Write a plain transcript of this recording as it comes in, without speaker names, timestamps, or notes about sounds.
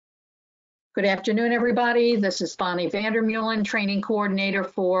Good afternoon, everybody. This is Bonnie Vandermeulen, Training Coordinator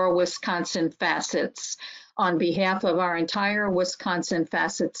for Wisconsin Facets. On behalf of our entire Wisconsin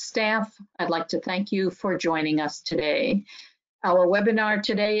Facets staff, I'd like to thank you for joining us today. Our webinar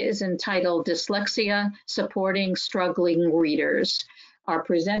today is entitled Dyslexia, Supporting Struggling Readers. Our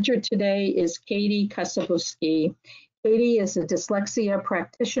presenter today is Katie Kasabowski. Katie is a dyslexia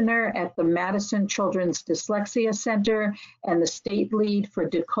practitioner at the Madison Children's Dyslexia Center and the state lead for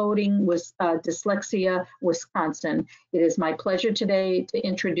Decoding Dyslexia Wisconsin. It is my pleasure today to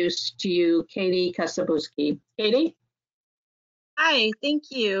introduce to you Katie Kasabowski. Katie? Hi,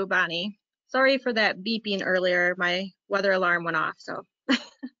 thank you, Bonnie. Sorry for that beeping earlier. My weather alarm went off, so.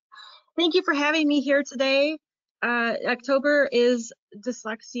 Thank you for having me here today. October is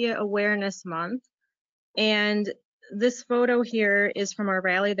Dyslexia Awareness Month, and this photo here is from our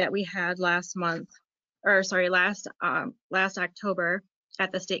rally that we had last October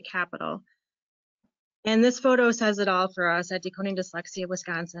at the state capitol. And this photo says it all for us at Decoding Dyslexia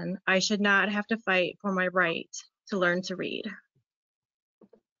Wisconsin. I should not have to fight for my right to learn to read.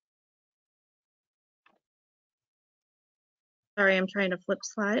 Sorry, I'm trying to flip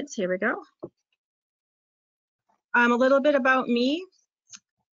slides. Here we go. A little bit about me.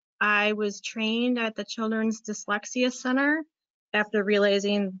 I was trained at the Children's Dyslexia Center after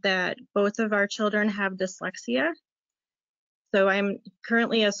realizing that both of our children have dyslexia. So I'm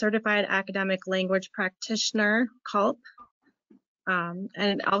currently a certified academic language practitioner, CULP,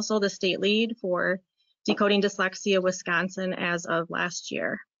 and also the state lead for Decoding Dyslexia Wisconsin as of last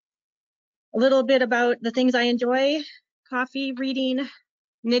year. A little bit about the things I enjoy: coffee, reading,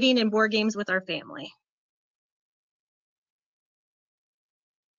 knitting, and board games with our family.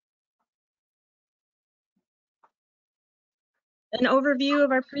 An overview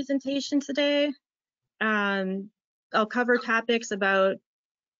of our presentation today. I'll cover topics about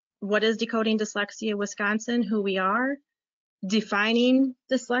what is Decoding Dyslexia Wisconsin, who we are, defining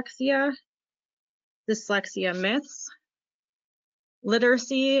dyslexia, dyslexia myths,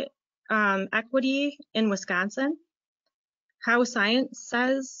 literacy equity in Wisconsin, how science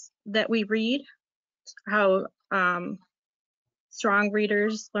says that we read, how strong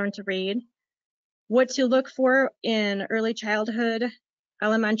readers learn to read, what to look for in early childhood,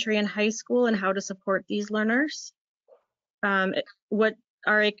 elementary, and high school, and how to support these learners. What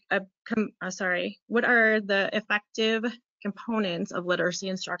are the effective components of literacy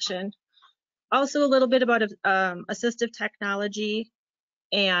instruction? Also a little bit about assistive technology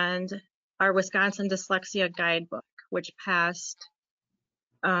and our Wisconsin Dyslexia Guidebook, which passed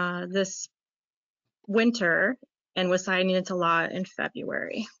this winter and was signed into law in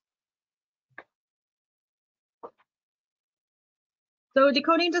February. So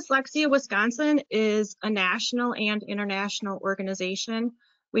Decoding Dyslexia Wisconsin is a national and international organization.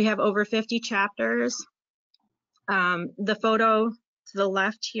 We have over 50 chapters. The photo to the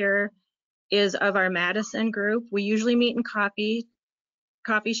left here is of our Madison group. We usually meet in coffee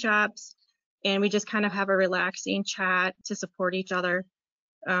shops, and we just kind of have a relaxing chat to support each other.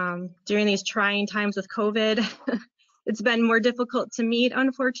 During these trying times with COVID, it's been more difficult to meet,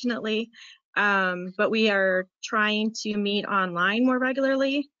 unfortunately. But we are trying to meet online more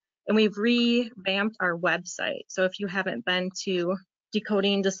regularly, and we've revamped our website. So if you haven't been to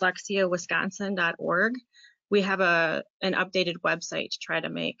decodingdyslexiawisconsin.org, we have an updated website to try to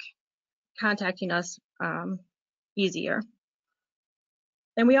make contacting us easier.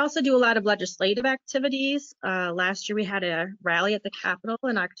 And we also do a lot of legislative activities. Last year we had a rally at the Capitol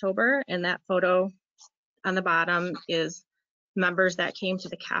in October, and that photo on the bottom is members that came to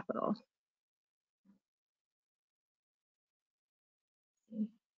the Capitol.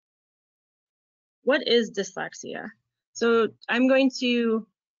 What is dyslexia? So I'm going to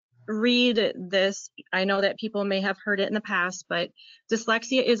read this. I know that people may have heard it in the past, but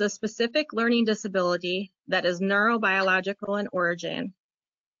dyslexia is a specific learning disability that is neurobiological in origin.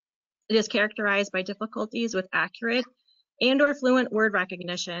 It is characterized by difficulties with accurate and/or fluent word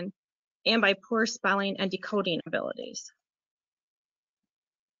recognition and by poor spelling and decoding abilities.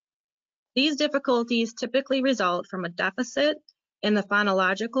 These difficulties typically result from a deficit in the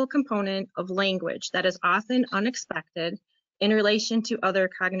phonological component of language that is often unexpected in relation to other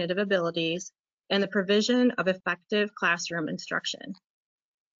cognitive abilities and the provision of effective classroom instruction.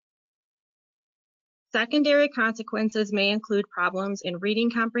 Secondary consequences may include problems in reading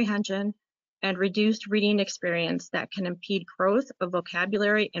comprehension and reduced reading experience that can impede growth of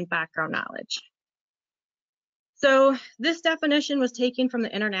vocabulary and background knowledge. So this definition was taken from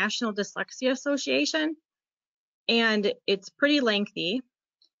the International Dyslexia Association, and it's pretty lengthy.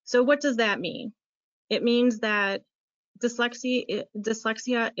 So what does that mean? It means that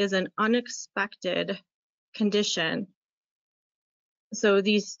dyslexia is an unexpected condition. So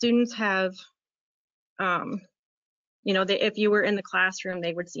these students have, you know, if you were in the classroom,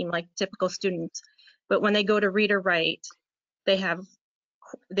 they would seem like typical students, but when they go to read or write, they have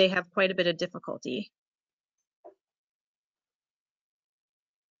quite a bit of difficulty.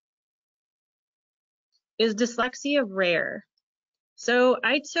 Is dyslexia rare? So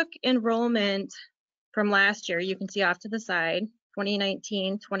I took enrollment from last year. You can see off to the side,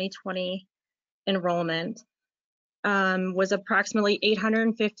 2019, 2020 enrollment was approximately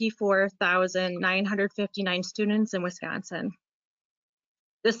 854,959 students in Wisconsin.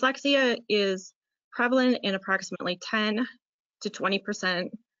 Dyslexia is prevalent in approximately 10 to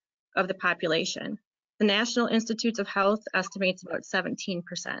 20% of the population. The National Institutes of Health estimates about 17%.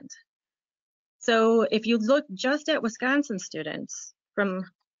 So if you look just at Wisconsin students from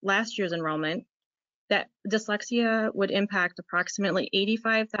last year's enrollment, that dyslexia would impact approximately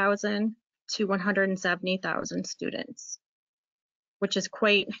 85,000 to 170,000 students, which is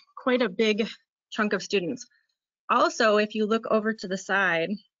quite a big chunk of students. Also, if you look over to the side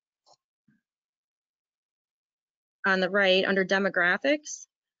on the right under demographics,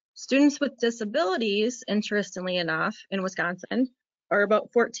 students with disabilities, interestingly enough, in Wisconsin are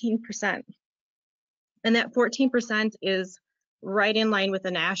about 14%. And that 14% is right in line with the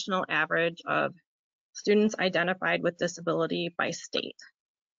national average of students identified with disability by state.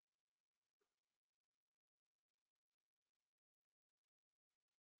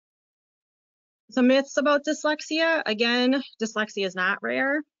 Some myths about dyslexia. Again, dyslexia is not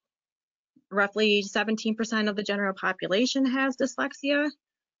rare. Roughly 17% of the general population has dyslexia.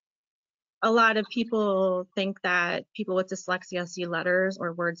 A lot of people think that people with dyslexia see letters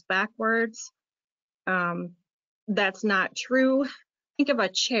or words backwards. That's not true. Think of a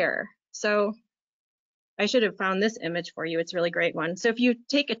chair. So I should have found this image for you. It's a really great one. So if you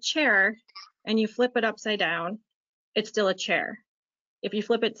take a chair and you flip it upside down, it's still a chair. If you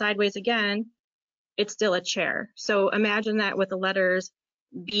flip it sideways again, it's still a chair. So imagine that with the letters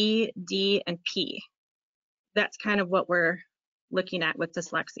B, D, and P. That's kind of what we're looking at with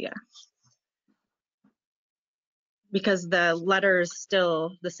dyslexia, because the letter's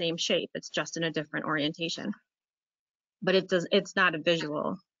still the same shape, it's just in a different orientation. But it's not a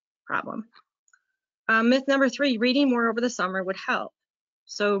visual problem. Myth number 3, reading more over the summer would help.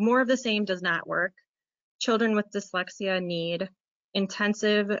 So more of the same does not work. Children with dyslexia need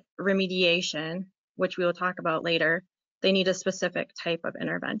intensive remediation, which we will talk about later. They need a specific type of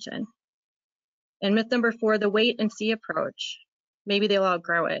intervention. And myth number 4, the wait and see approach. Maybe they'll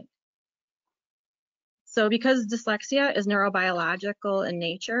outgrow it. So because dyslexia is neurobiological in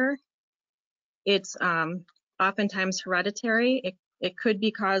nature, it's oftentimes hereditary. It could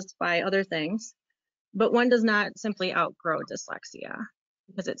be caused by other things, but one does not simply outgrow dyslexia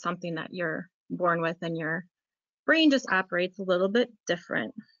because it's something that you're born with and your brain just operates a little bit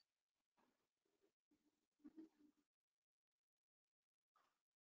different.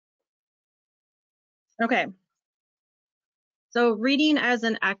 Okay, so reading as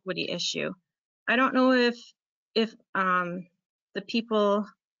an equity issue. I don't know if the people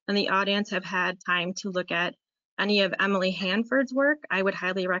in the audience have had time to look at any of Emily Hanford's work. I would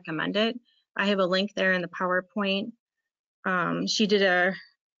highly recommend it. I have a link there in the PowerPoint. She did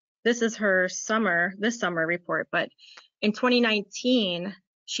this is her summer report, but in 2019,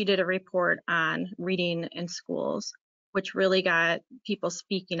 she did a report on reading in schools, which really got people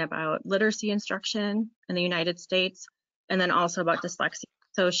speaking about literacy instruction in the United States, and then also about dyslexia.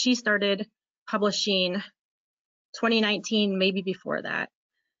 So she started publishing 2019, maybe before that.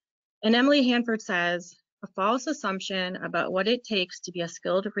 And Emily Hanford says, a false assumption about what it takes to be a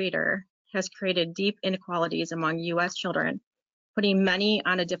skilled reader has created deep inequalities among US children, putting many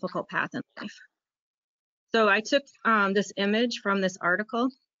on a difficult path in life. So I took this image from this article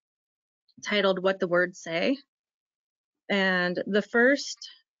titled What the Words Say. And the first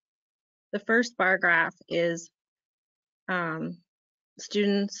bar graph is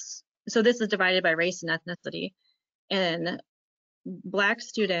students. So this is divided by race and ethnicity. And Black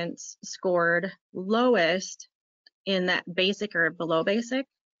students scored lowest in that basic or below basic,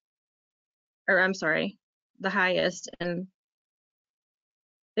 or I'm sorry, the highest, and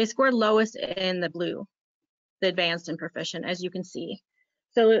they scored lowest in the blue, the advanced and proficient, as you can see.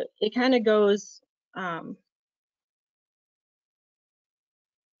 So it kind of goes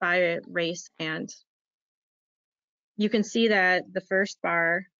by race, and you can see that the first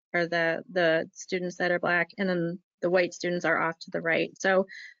bar are the students that are Black, and then the white students are off to the right. So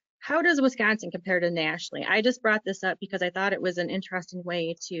how does Wisconsin compare to nationally? I just brought this up because I thought it was an interesting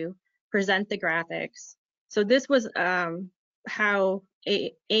way to present the graphics So this was how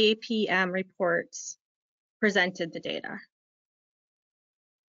APM reports presented the data.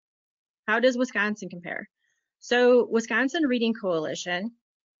 How does Wisconsin compare? So Wisconsin Reading Coalition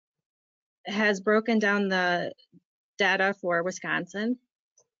has broken down the data for Wisconsin,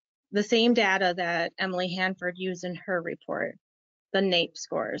 the same data that Emily Hanford used in her report, the NAEP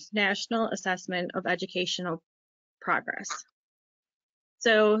scores, National Assessment of Educational Progress.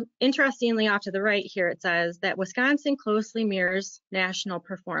 So interestingly, off to the right here, it says that Wisconsin closely mirrors national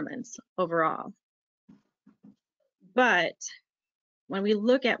performance overall. But when we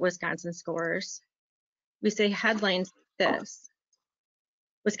look at Wisconsin scores, we say headlines like this: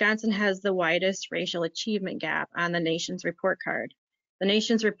 Wisconsin has the widest racial achievement gap on the nation's report card. The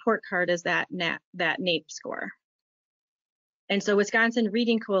nation's report card is that NAEP score. And so Wisconsin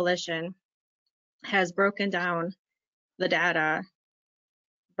Reading Coalition has broken down the data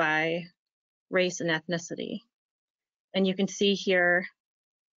by race and ethnicity. And you can see here,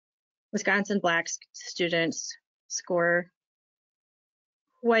 Wisconsin Black students score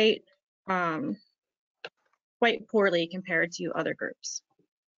quite poorly compared to other groups.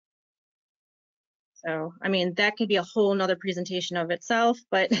 So, I mean, that could be a whole nother presentation of itself,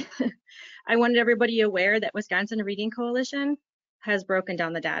 but I wanted everybody aware that Wisconsin Reading Coalition has broken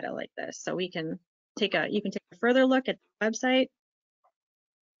down the data like this. So you can take a further look at the website.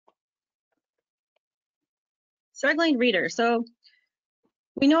 Struggling readers. So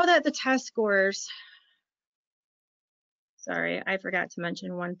we know that the test scores, sorry, I forgot to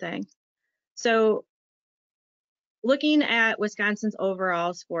mention one thing. So looking at Wisconsin's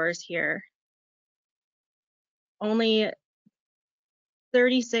overall scores here, only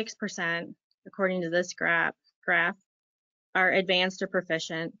 36%, according to this graph, are advanced or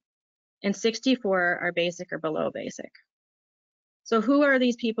proficient, and 64 are basic or below basic. So who are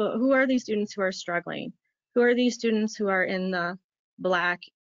these people? Who are these students who are struggling? Who are these students who are in the black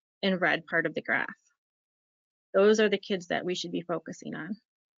and red part of the graph? Those are the kids that we should be focusing on.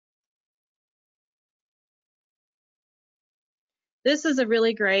 This is a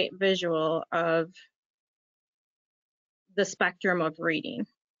really great visual of the spectrum of reading.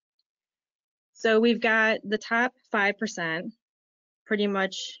 So we've got the top 5%, pretty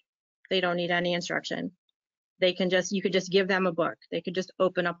much they don't need any instruction. They can just, you could just give them a book. They could just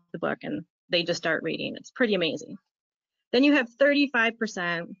open up the book and they just start reading. It's pretty amazing. Then you have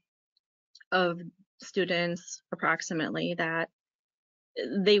 35% of students approximately that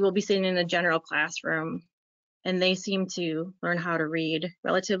they will be sitting in a general classroom and they seem to learn how to read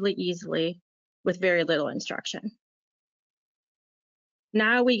relatively easily with very little instruction.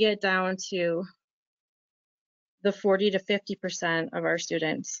 Now we get down to the 40 to 50% of our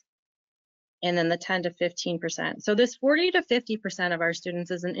students, and then the 10 to 15%. So this 40 to 50% of our students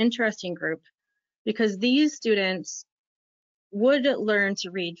is an interesting group because these students would learn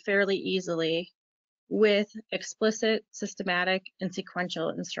to read fairly easily with explicit, systematic, and sequential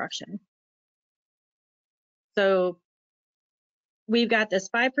instruction. So we've got this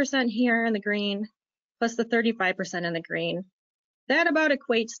 5% here in the green, plus the 35% in the green. That about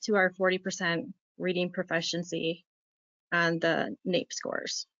equates to our 40% reading proficiency on the NAEP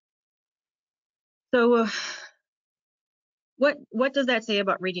scores. So what does that say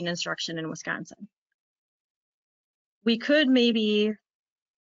about reading instruction in Wisconsin? We could maybe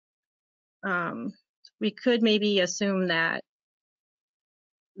assume that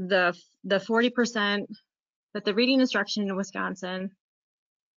the 40%, that the reading instruction in Wisconsin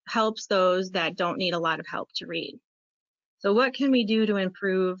helps those that don't need a lot of help to read. So what can we do to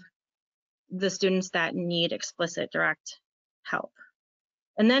improve the students that need explicit direct help?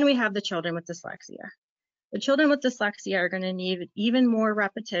 And then we have the children with dyslexia. The children with dyslexia are going to need even more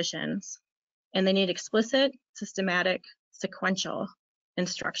repetitions, and they need explicit, systematic, sequential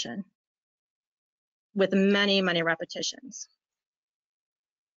instruction with many, many repetitions.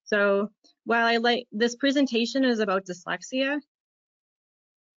 So while this presentation is about dyslexia,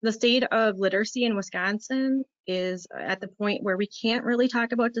 the state of literacy in Wisconsin is at the point where we can't really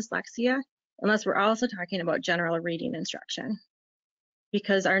talk about dyslexia unless we're also talking about general reading instruction.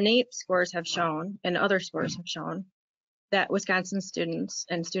 Because our NAEP scores have shown, and other scores have shown, that Wisconsin students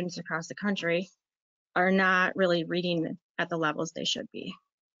and students across the country are not really reading at the levels they should be.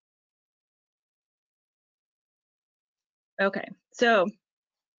 Okay, so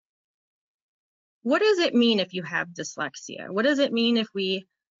what does it mean if you have dyslexia? What does it mean if we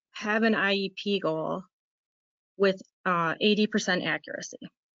have an IEP goal with 80% accuracy?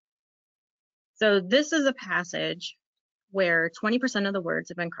 So this is a passage where 20% of the words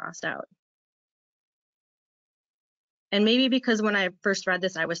have been crossed out. And maybe because when I first read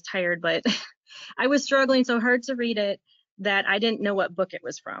this, I was tired, but I was struggling so hard to read it that I didn't know what book it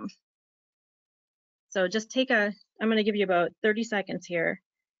was from. So just I'm going to give you about 30 seconds here.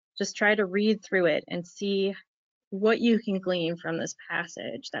 Just try to read through it and see what you can glean from this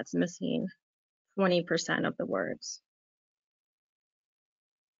passage that's missing 20% of the words.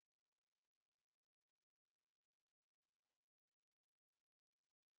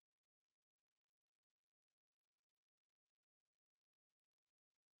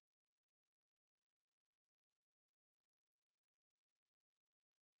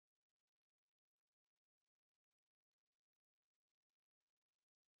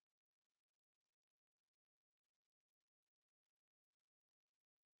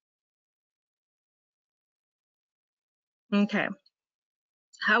 Okay,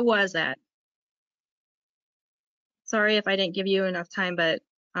 how was that? Sorry if I didn't give you enough time, but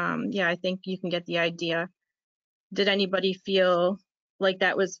yeah, I think you can get the idea. Did anybody feel like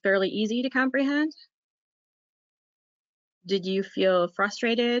that was fairly easy to comprehend? Did you feel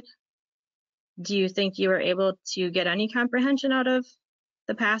frustrated? Do you think you were able to get any comprehension out of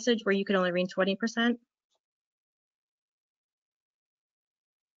the passage where you could only read 20%?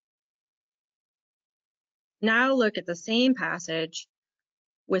 Now look at the same passage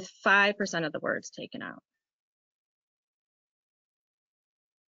with 5% of the words taken out.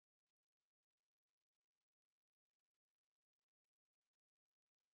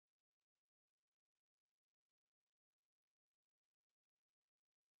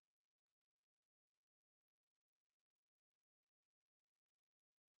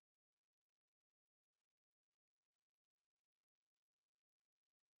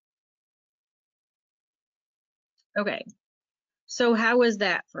 Okay, so how was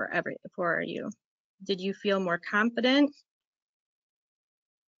that for you? Did you feel more confident?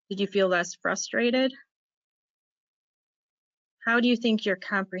 Did you feel less frustrated? How do you think your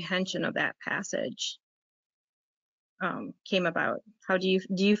comprehension of that passage came about? How do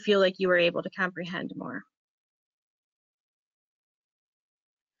you feel like you were able to comprehend more?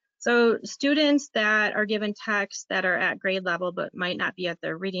 So students that are given texts that are at grade level but might not be at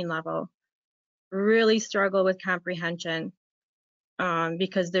their reading level really struggle with comprehension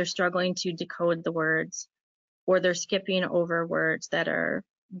because they're struggling to decode the words, or they're skipping over words that are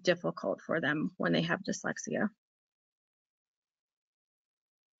difficult for them when they have dyslexia.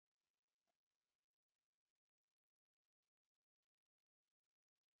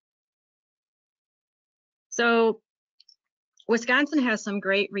 So Wisconsin has some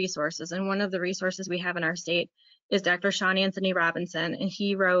great resources, and one of the resources we have in our state is Dr. Sean Anthony Robinson, and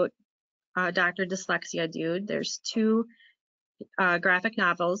he wrote Dr. Dyslexia Dude. There's 2 graphic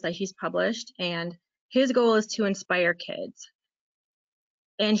novels that he's published, and his goal is to inspire kids.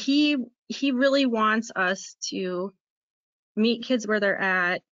 And he really wants us to meet kids where they're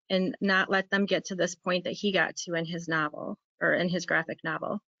at and not let them get to this point that he got to in his novel, or in his graphic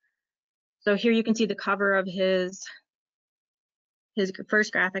novel. So here you can see the cover of his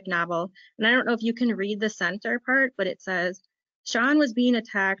first graphic novel. And I don't know if you can read the center part, but it says, Sean was being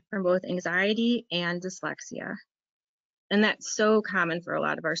attacked from both anxiety and dyslexia. And that's so common for a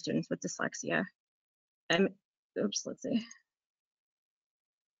lot of our students with dyslexia. Oops, let's see.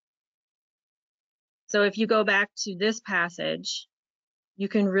 So if you go back to this passage, you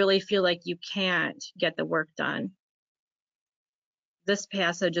can really feel like you can't get the work done. This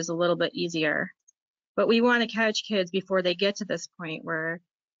passage is a little bit easier, but we want to catch kids before they get to this point where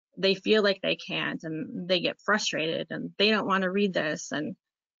they feel like they can't, and they get frustrated and they don't want to read this, and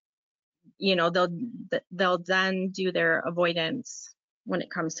you know, they'll then do their avoidance when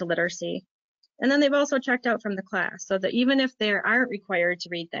it comes to literacy. And then they've also checked out from the class, so that even if they aren't required to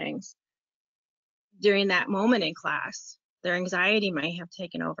read things during that moment in class, their anxiety might have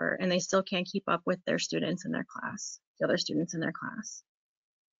taken over and they still can't keep up with their students in their class, the other students in their class.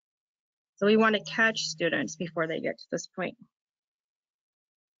 So we want to catch students before they get to this point.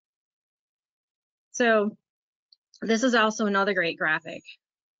 So this is also another great graphic.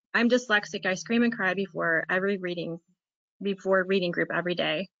 I'm dyslexic. I scream and cry before reading group every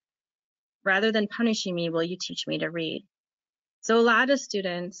day. Rather than punishing me, will you teach me to read? So a lot of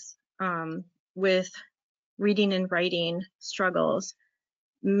students with reading and writing struggles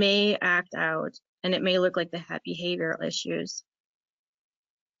may act out, and it may look like they have behavioral issues.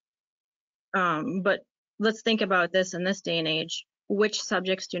 But let's think about this in this day and age. Which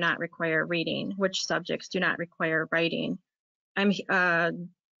subjects do not require reading? Which subjects do not require writing?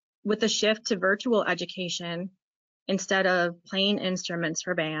 With the shift to virtual education, instead of playing instruments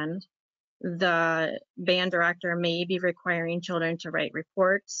for band, the band director may be requiring children to write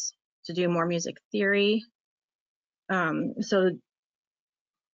reports, to do more music theory, So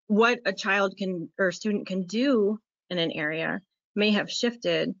what a child can or student can do in an area may have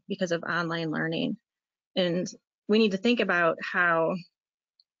shifted because of online learning. And we need to think about how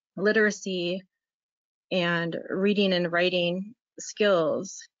literacy and reading and writing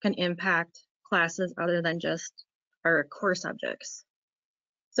skills can impact classes other than just our core subjects.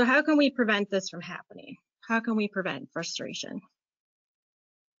 So how can we prevent this from happening? How can we prevent frustration?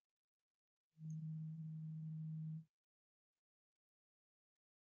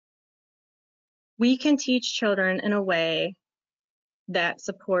 We can teach children in a way that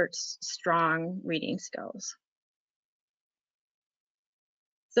supports strong reading skills.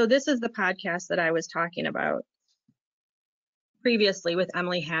 So this is the podcast that I was talking about previously with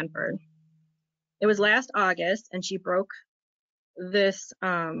Emily Hanford. It was last August, and she broke this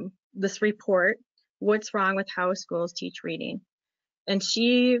report, What's Wrong with How Schools Teach Reading. And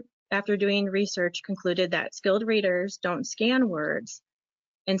she, after doing research, concluded that skilled readers don't scan words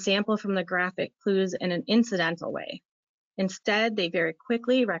and sample from the graphic clues in an incidental way. Instead, they very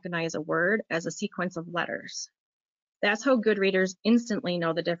quickly recognize a word as a sequence of letters. That's how good readers instantly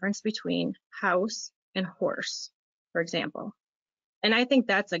know the difference between house and horse, for example. And I think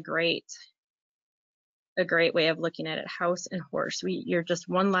that's a great way of looking at it, house and horse. You're just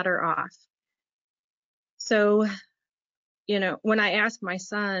one letter off. So, when I ask my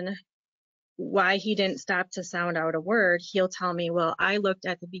son why he didn't stop to sound out a word, he'll tell me, well, I looked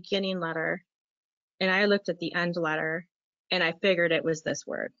at the beginning letter and I looked at the end letter and I figured it was this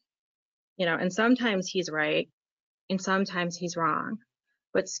word. And sometimes he's right and sometimes he's wrong.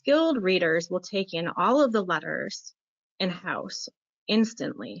 But skilled readers will take in all of the letters in house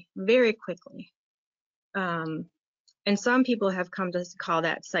instantly, very quickly. And some people have come to call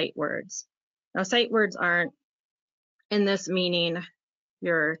that sight words. Now, sight words aren't in this meaning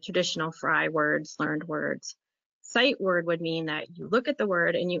your traditional fry words, learned words. Sight word would mean that you look at the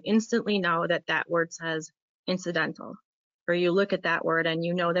word and you instantly know that that word says incidental, or you look at that word and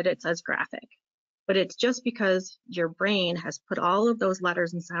you know that it says graphic. But it's just because your brain has put all of those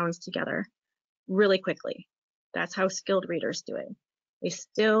letters and sounds together really quickly. That's how skilled readers do it. They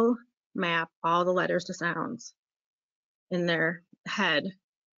still map all the letters to sounds in their head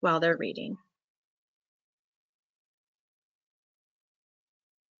while they're reading.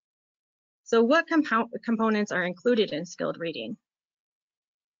 So what components are included in skilled reading?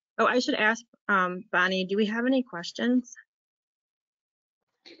 Oh, I should ask Bonnie, do we have any questions?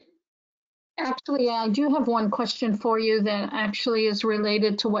 Actually, I do have one question for you that actually is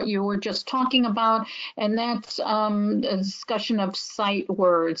related to what you were just talking about, and that's a discussion of sight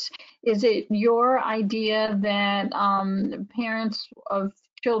words. Is it your idea that parents of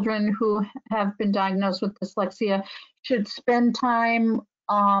children who have been diagnosed with dyslexia should spend time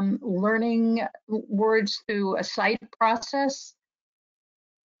learning words through a sight process?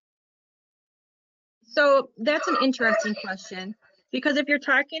 So that's an interesting question, because if you're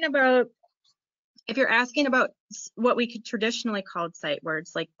asking about what we could traditionally call sight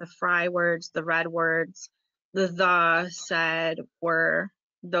words, like the fry words, the red words, the, said, were,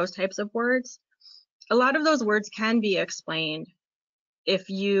 those types of words, a lot of those words can be explained if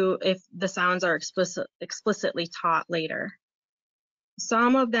the sounds are explicitly taught later.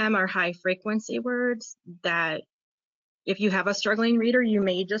 Some of them are high frequency words that if you have a struggling reader, you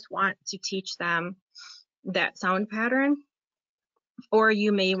may just want to teach them that sound pattern, or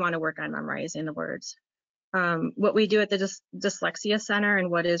you may want to work on memorizing the words. What we do at the Dyslexia Center and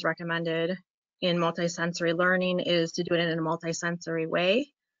what is recommended in multisensory learning is to do it in a multisensory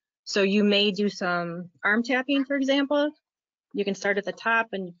way. So you may do some arm tapping, for example. You can start at the top,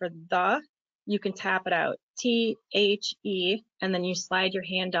 and for the, you can tap it out, T-H-E, and then you slide your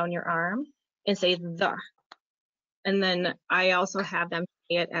hand down your arm and say the. And then I also have them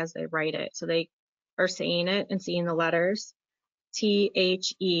say it as they write it. So they are saying it and seeing the letters,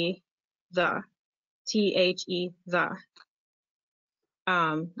 T-H-E, the, T-H-E, the.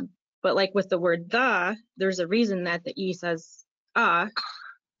 But like with the word the, there's a reason that the E says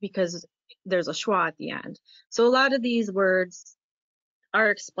because there's a schwa at the end. So a lot of these words are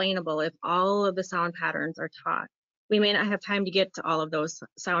explainable if all of the sound patterns are taught. We may not have time to get to all of those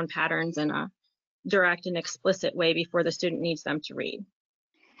sound patterns in a direct and explicit way before the student needs them to read.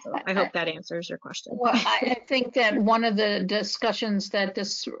 So I hope that answers your question. Well, I think that one of the discussions that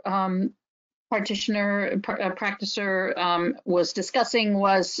this practicer was discussing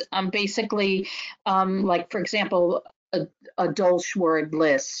was basically like, for example, a Dolch word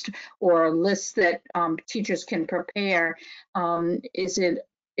list or a list that teachers can prepare. Is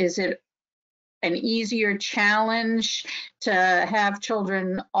it an easier challenge to have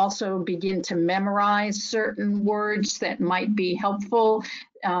children also begin to memorize certain words that might be helpful,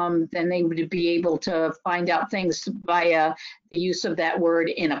 then they would be able to find out things via the use of that word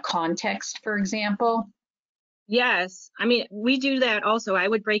in a context, for example? Yes, I mean, we do that also. I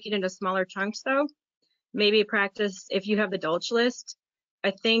would break it into smaller chunks though. Maybe practice if you have the Dolch list.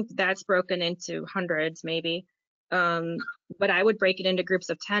 I think that's broken into hundreds maybe. But I would break it into groups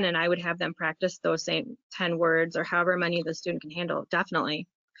of 10 and I would have them practice those same 10 words or however many the student can handle, definitely.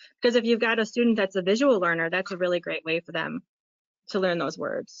 Because if you've got a student that's a visual learner, that's a really great way for them to learn those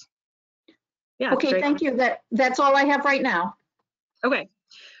words. Yeah, Okay, great. thank you. That's all I have right now. Okay,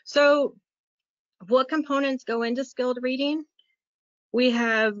 so what components go into skilled reading? We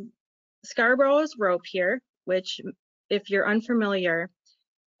have Scarborough's rope here, which if you're unfamiliar,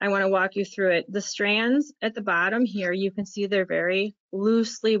 I want to walk you through it. The strands at the bottom here, you can see they're very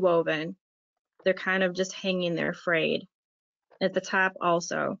loosely woven. They're kind of just hanging there frayed. At the top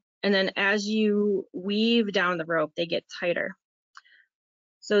also. And then as you weave down the rope, they get tighter.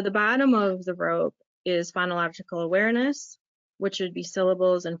 So the bottom of the rope is phonological awareness, which would be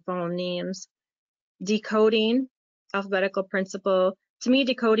syllables and phonemes. Decoding, alphabetical principle. To me,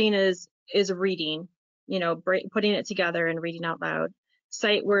 decoding is reading, you know, putting it together and reading out loud.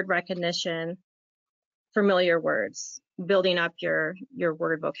 Sight word recognition, familiar words, building up your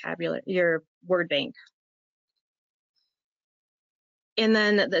word vocabulary, your word bank. And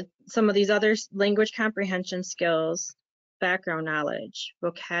then some of these other language comprehension skills, background knowledge,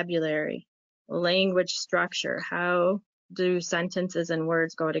 vocabulary, language structure, how do sentences and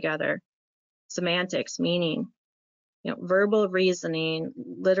words go together, semantics, meaning, you know, verbal reasoning,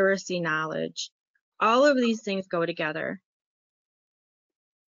 literacy knowledge, all of these things go together.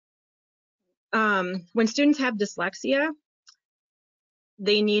 When students have dyslexia,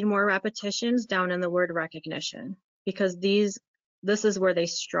 they need more repetitions down in the word recognition because this is where they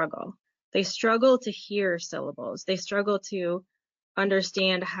struggle. They struggle to hear syllables. They struggle to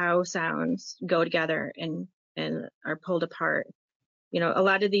understand how sounds go together and are pulled apart. You know, a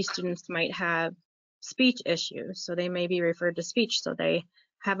lot of these students might have speech issues, so they may be referred to speech, so they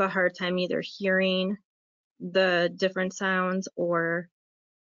have a hard time either hearing the different sounds or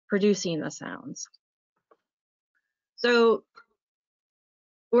producing the sounds. So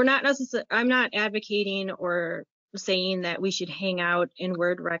I'm not advocating or saying that we should hang out in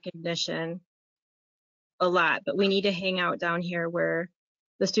word recognition a lot, but we need to hang out down here where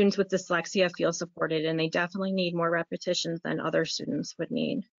the students with dyslexia feel supported, and they definitely need more repetitions than other students would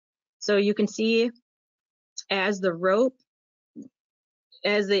need. So you can see as the rope,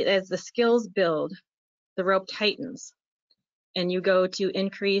 as the skills build, the rope tightens, and you go to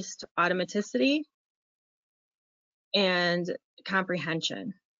increased automaticity and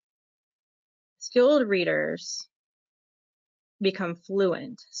comprehension. Skilled readers become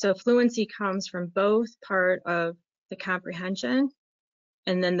fluent. So fluency comes from both part of the comprehension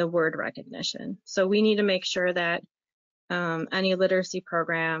and then the word recognition. So we need to make sure that any literacy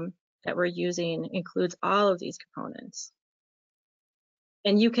program that we're using includes all of these components.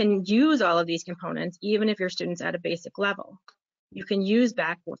 And you can use all of these components even if your student's at a basic level. You can use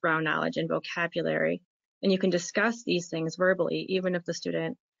background knowledge and vocabulary, and you can discuss these things verbally even if the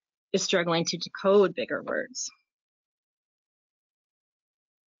student is struggling to decode bigger words.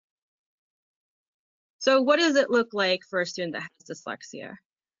 So what does it look like for a student that has dyslexia?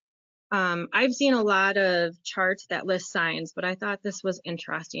 I've seen a lot of charts that list signs, but I thought this was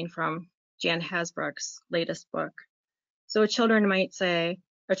interesting from Jan Hasbrook's latest book. So a child might say,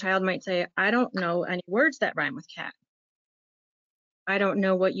 I don't know any words that rhyme with cat. I don't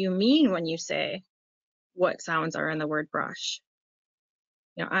know what you mean when you say what sounds are in the word brush.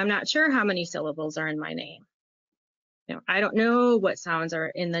 You know, I'm not sure how many syllables are in my name. You know, I don't know what sounds are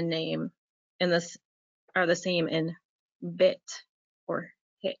in the name and this are the same in bit or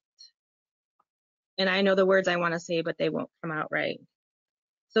hit. And I know the words I want to say, but they won't come out right.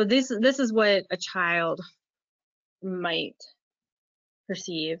 So this is what a child might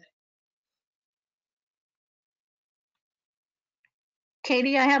perceive.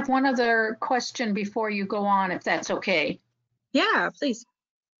 Katie, I have one other question before you go on, if that's okay. Yeah, please.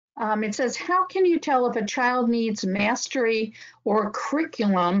 It says, how can you tell if a child needs mastery or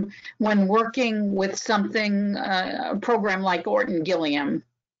curriculum when working with something, a program like Orton Gillingham?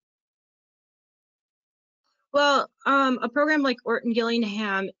 Well, a program like Orton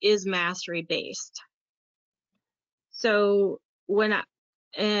Gillingham is mastery based. So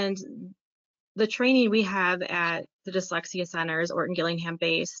and the training we have at the dyslexia centers, Orton Gillingham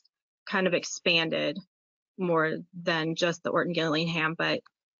based, kind of expanded more than just the Orton Gillingham, but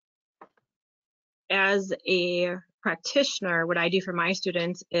as a practitioner, what I do for my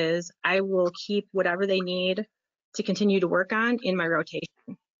students is I will keep whatever they need to continue to work on in my rotation.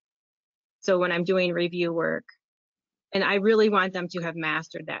 So when I'm doing review work, and I really want them to have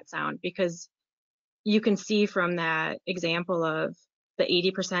mastered that sound, because you can see from that example of the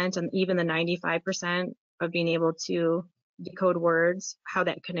 80% and even the 95% of being able to decode words, how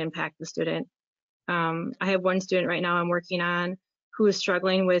that can impact the student. I have one student right now I'm working on who is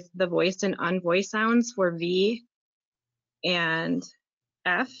struggling with the voiced and unvoiced sounds for V and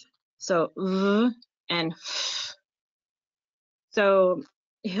F. So V and F. So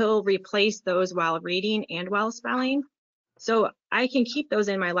he'll replace those while reading and while spelling. So I can keep those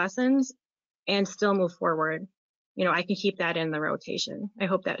in my lessons and still move forward. You know, I can keep that in the rotation. I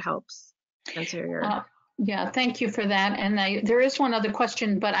hope that helps answer your. Yeah, thank you for that. And there is one other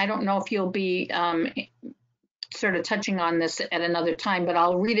question, but I don't know if you'll be sort of touching on this at another time, but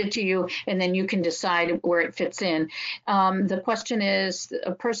I'll read it to you and then you can decide where it fits in. The question is,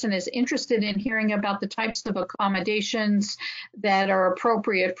 a person is interested in hearing about the types of accommodations that are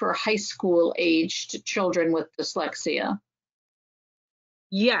appropriate for high school aged children with dyslexia.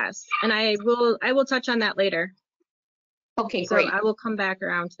 Yes, and I will touch on that later. Okay, So great. I will come back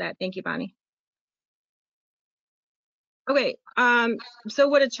around to that. Thank you, Bonnie. Okay, so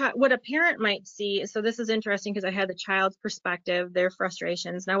what a parent might see, so this is interesting because I had the child's perspective, their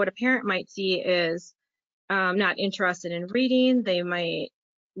frustrations. Now what a parent might see is not interested in reading. They might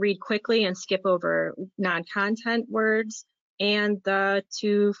read quickly and skip over non-content words, and the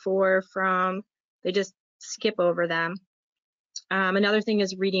to, for, from, they just skip over them. Another thing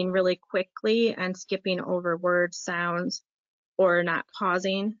is reading really quickly and skipping over word sounds or not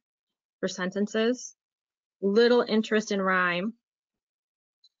pausing for sentences. Little interest in rhyme.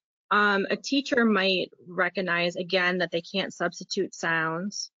 A teacher might recognize again that they can't substitute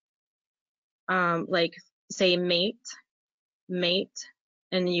sounds, like say mate,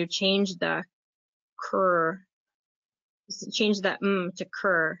 and you change the change that to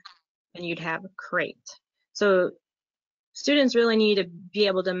cur, and you'd have crate. So students really need to be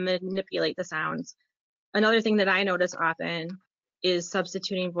able to manipulate the sounds. Another thing that I notice often is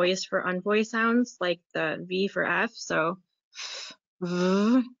substituting voice for unvoiced sounds, like the V for F, so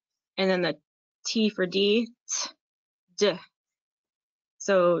v, and then the T for D, t, d.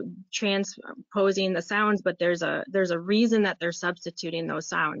 So transposing the sounds, but there's a reason that they're substituting those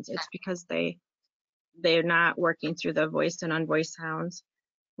sounds. It's because they're not working through the voiced and unvoiced sounds,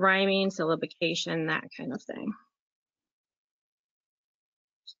 rhyming, syllabication, that kind of thing.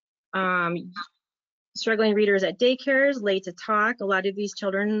 Struggling readers at daycares, late to talk. A lot of these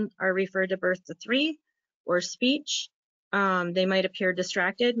children are referred to birth to 3 or speech. They might appear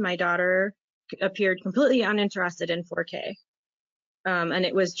distracted. My daughter appeared completely uninterested in 4K. And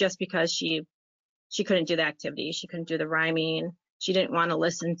it was just because she couldn't do the activity. She couldn't do the rhyming. She didn't want to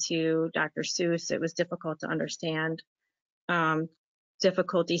listen to Dr. Seuss. It was difficult to understand.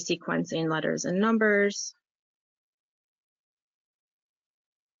 Difficulty sequencing letters and numbers.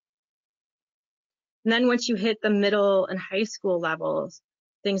 And then once you hit the middle and high school levels,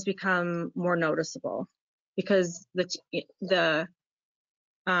 things become more noticeable because you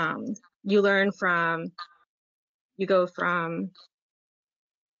go from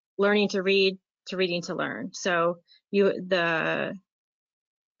learning to read to reading to learn. So the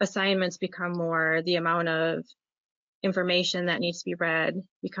assignments become more, the amount of information that needs to be read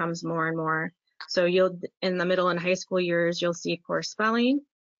becomes more and more. So in the middle and high school years, you'll see poor spelling,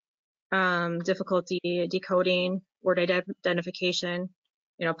 difficulty decoding, word identification,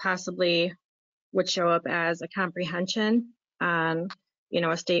 possibly would show up as a comprehension on, a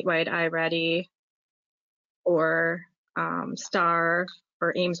statewide iReady or STAR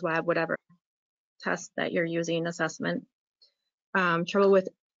or Ames Web, whatever test that you're using, assessment. Trouble with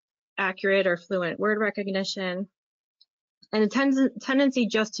accurate or fluent word recognition, and a tendency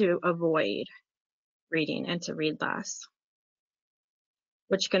just to avoid reading and to read less,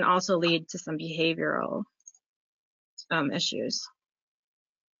 which can also lead to some behavioral issues.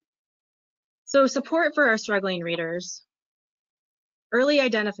 So support for our struggling readers. Early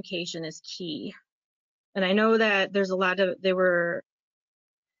identification is key. And I know that there's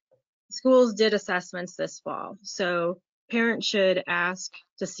schools did assessments this fall. So parents should ask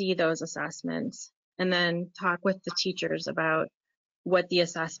to see those assessments and then talk with the teachers about what the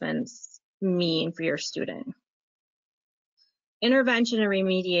assessments mean for your student. Intervention and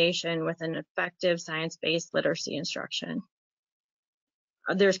remediation with an effective science-based literacy instruction.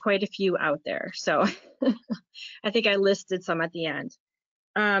 There's quite a few out there, so I think I listed some at the end.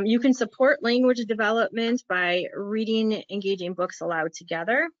 You can support language development by reading engaging books aloud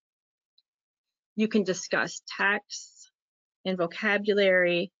together. You can discuss text and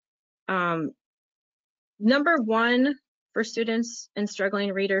vocabulary. Number one for students and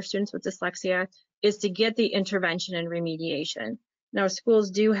struggling readers, students with dyslexia, is to get the intervention and remediation. Now, schools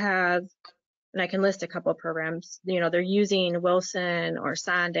do have, and I can list a couple of programs, they're using Wilson or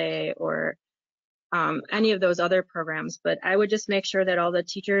Sunday or any of those other programs, but I would just make sure that all the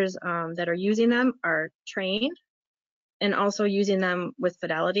teachers that are using them are trained and also using them with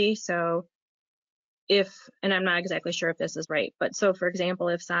fidelity. So and I'm not exactly sure if this is right, but so for example,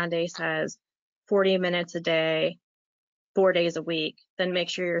 if Sunday says 40 minutes a day, 4 days a week, then make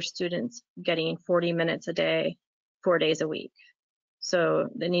sure your student's getting 40 minutes a day, 4 days a week. So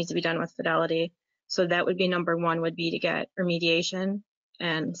that needs to be done with fidelity. So that would be number one, would be to get remediation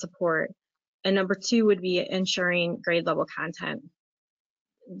and support. And number two would be ensuring grade level content.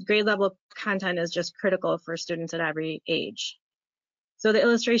 Grade level content is just critical for students at every age. So the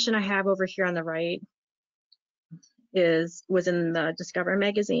illustration I have over here on the right was in the Discover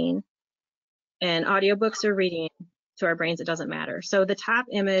magazine, and audiobooks or reading to our brains, it doesn't matter. So the top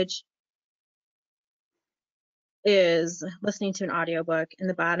image is listening to an audiobook, and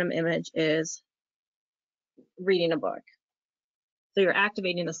the bottom image is reading a book. So you're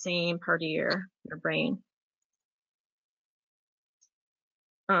activating the same part of your brain.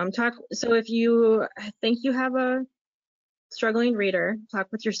 So if you think you have a struggling reader, talk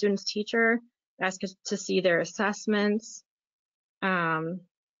with your student's teacher, ask to see their assessments.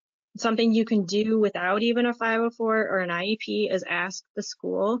 Something you can do without even a 504 or an IEP is ask the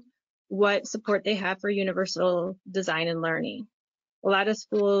school what support they have for universal design and learning. A lot of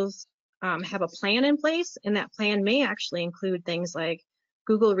schools have a plan in place, and that plan may actually include things like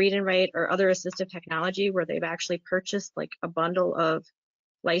Google Read and Write or other assistive technology where they've actually purchased like a bundle of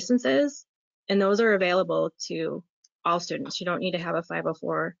licenses, and those are available to all students. You don't need to have a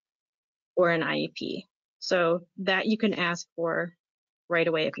 504 or an IEP. So that you can ask for right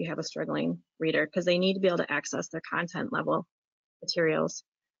away if you have a struggling reader, because they need to be able to access their content level materials.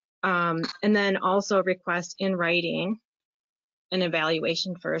 And then also request in writing an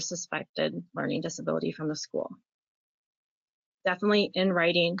evaluation for a suspected learning disability from the school. Definitely in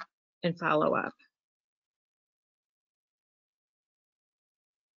writing and follow up.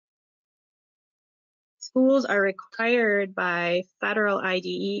 Schools are required by federal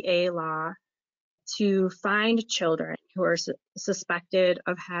IDEA law to find children who are suspected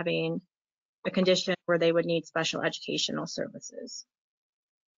of having a condition where they would need special educational services.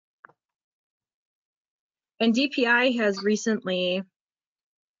 And DPI has recently,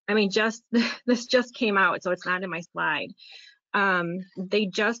 this just came out, so it's not in my slide. They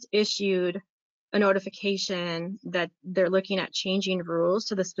just issued a notification that they're looking at changing rules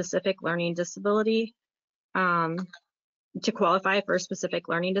to the specific learning disability to qualify for a specific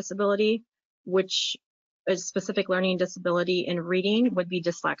learning disability, which a specific learning disability in reading would be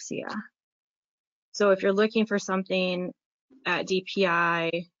dyslexia. So if you're looking for something at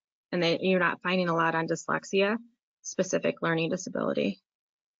DPI and then you're not finding a lot on dyslexia, specific learning disability.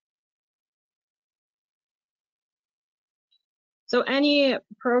 So any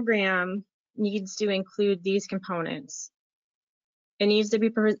program needs to include these components. It needs to be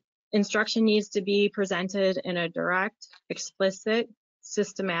instruction needs to be presented in a direct, explicit,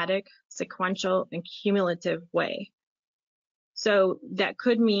 systematic, sequential, and cumulative way. So that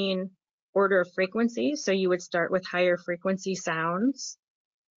could mean order of frequency. So you would start with higher frequency sounds,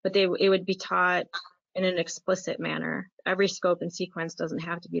 but it would be taught in an explicit manner. Every scope and sequence doesn't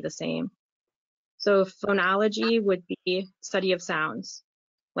have to be the same. So phonology would be study of sounds,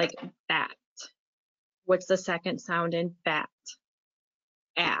 like bat. What's the second sound in bat?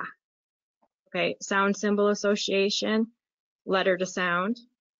 Ah. Okay, sound symbol association, letter to sound.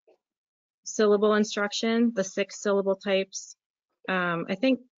 Syllable instruction, the 6 syllable types. I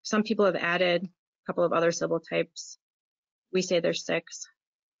think some people have added a couple of other syllable types. We say there's 6.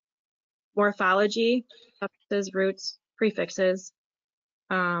 Morphology, suffixes, roots, prefixes,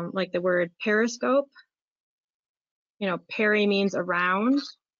 like the word periscope. Peri means around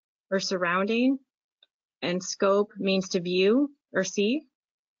or surrounding, and scope means to view or see.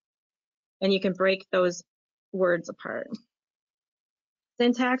 And you can break those words apart.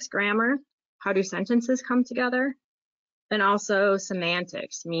 Syntax, grammar, how do sentences come together? And also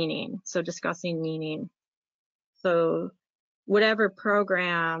semantics, meaning, so discussing meaning. So whatever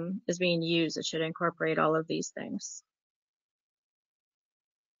program is being used, it should incorporate all of these things.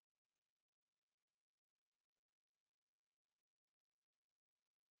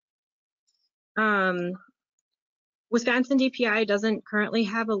 Wisconsin DPI doesn't currently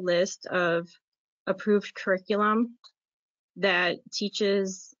have a list of approved curriculum that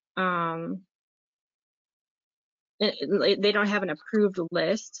teaches they don't have an approved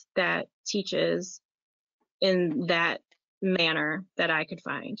list that teaches in that manner that I could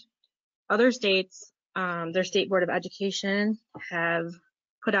find. Other states, their state board of education have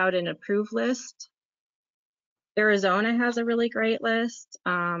put out an approved list. Arizona has a really great list.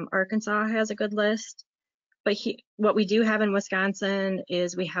 Arkansas has a good list. But what we do have in Wisconsin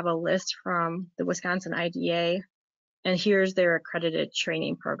is we have a list from the Wisconsin IDA, and here's their accredited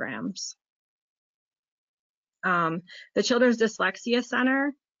training programs. The Children's Dyslexia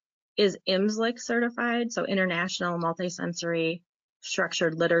Center is IMSLC certified, so International Multisensory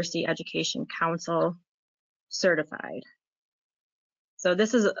Structured Literacy Education Council certified. So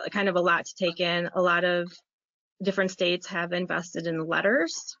this is kind of a lot to take in. A lot of different states have invested in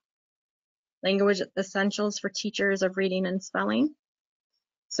letters, language essentials for teachers of reading and spelling.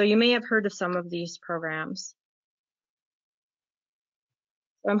 So you may have heard of some of these programs.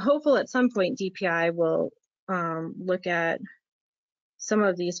 I'm hopeful at some point DPI will look at some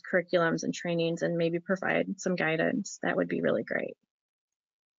of these curriculums and trainings and maybe provide some guidance. That would be really great.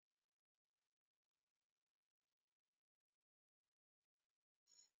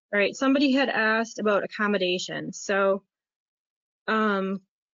 All right, somebody had asked about accommodations. So I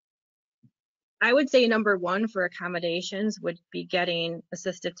would say number one for accommodations would be getting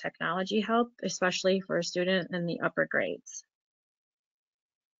assistive technology help, especially for a student in the upper grades.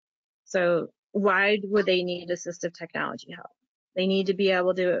 So why would they need assistive technology help? They need to be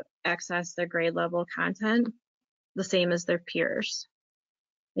able to access their grade level content the same as their peers.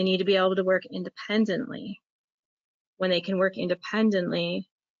 They need to be able to work independently. When they can work independently,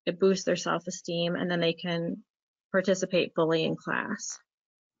 it boosts their self-esteem, and then they can participate fully in class.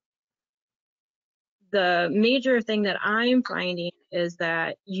 The major thing that I'm finding is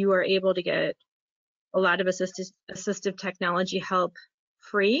that you are able to get a lot of assistive technology help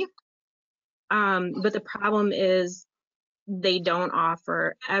free, but the problem is they don't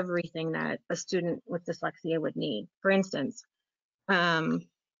offer everything that a student with dyslexia would need. For instance, I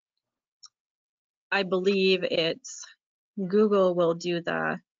believe it's Google will do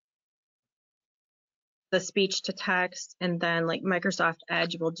the speech to text, and then like Microsoft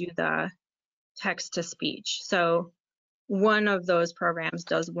Edge will do the text to speech. So one of those programs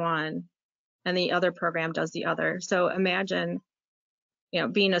does one and the other program does the other. So imagine,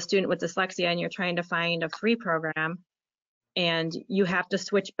 being a student with dyslexia and you're trying to find a free program and you have to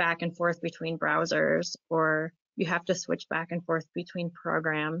switch back and forth between browsers, or you have to switch back and forth between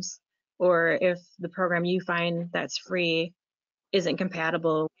programs, or if the program you find that's free isn't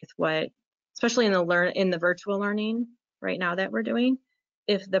compatible with what, especially in the virtual learning right now that we're doing,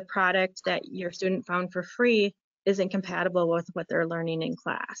 if the product that your student found for free isn't compatible with what they're learning in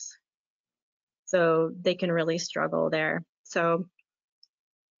class. So they can really struggle there. So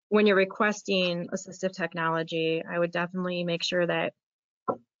when you're requesting assistive technology, I would definitely make sure that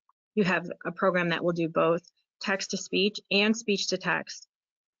you have a program that will do both text to speech and speech to text.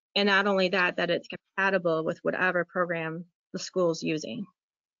 And not only that, that it's compatible with whatever program the school's using.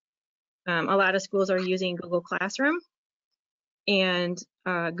 A lot of schools are using Google Classroom, and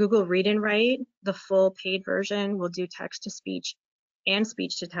Google Read and Write, the full paid version, will do text to speech and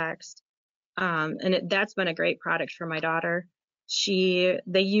speech to text. And that's been a great product for my daughter. They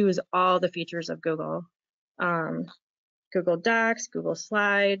use all the features of Google. Google Docs, Google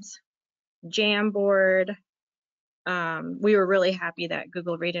Slides, Jamboard. We were really happy that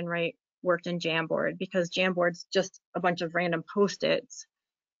Google Read and Write worked in Jamboard, because Jamboard's just a bunch of random Post-its,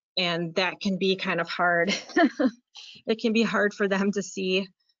 and that can be kind of hard. It can be hard for them to see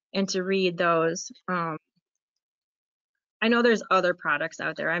and to read those. I know there's other products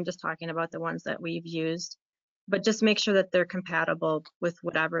out there. I'm just talking about the ones that we've used, but just make sure that they're compatible with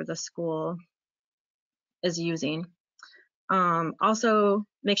whatever the school is using. Also,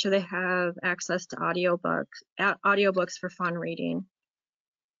 make sure they have access to audiobooks for fun reading.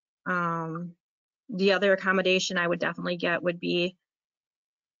 The other accommodation I would definitely get would be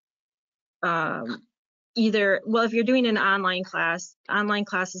if you're doing an online class, online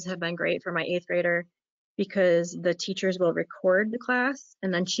classes have been great for my 8th grader, because the teachers will record the class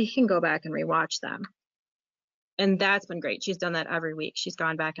and then she can go back and rewatch them. And that's been great. She's done that every week. She's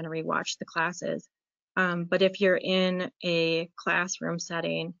gone back and rewatched the classes. But if you're in a classroom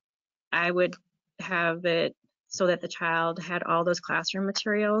setting, I would have it so that the child had all those classroom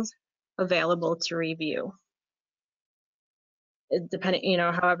materials available to review. Depending,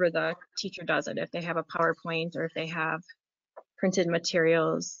 however the teacher does it. If they have a PowerPoint or if they have printed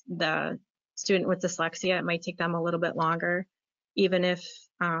materials, the student with dyslexia, it might take them a little bit longer. Even if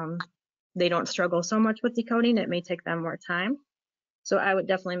they don't struggle so much with decoding, it may take them more time. So I would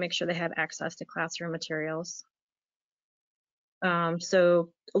definitely make sure they have access to classroom materials. So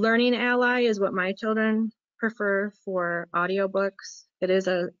Learning Ally is what my children prefer for audiobooks. It is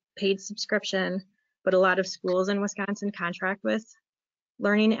a paid subscription, but a lot of schools in Wisconsin contract with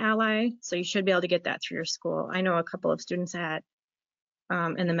Learning Ally, so you should be able to get that through your school. I know a couple of students at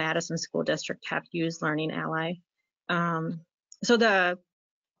in the Madison School District have used Learning Ally. So the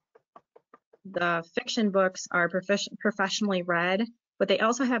fiction books are professionally read, but they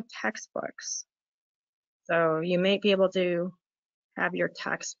also have textbooks. So you may be able to have your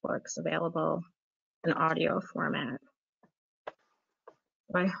textbooks available in audio format.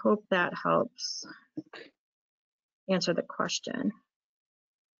 I hope that helps answer the question.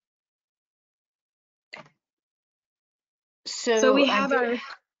 So we have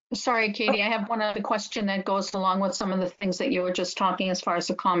Sorry, Katie, I have one other question that goes along with some of the things that you were just talking as far as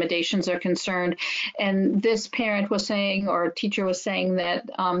accommodations are concerned. And this parent was saying, or teacher was saying that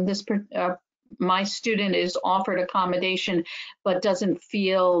my student is offered accommodation, but doesn't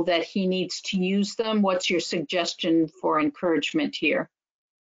feel that he needs to use them. What's your suggestion for encouragement here?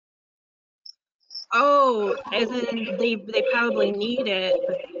 Oh, as in they probably need it,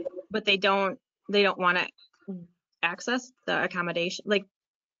 but they don't want to access the accommodation. Like,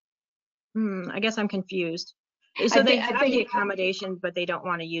 I guess I'm confused. So they have the accommodation, but they don't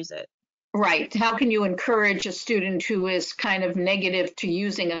want to use it. Right. How can you encourage a student who is kind of negative to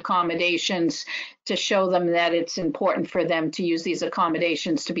using accommodations to show them that it's important for them to use these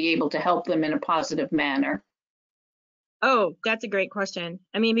accommodations to be able to help them in a positive manner? Oh, that's a great question.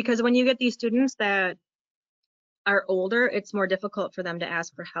 I mean, because when you get these students that are older, it's more difficult for them to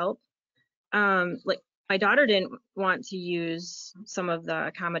ask for help. Like my daughter didn't want to use some of the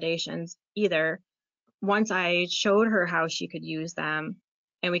accommodations either. Once I showed her how she could use them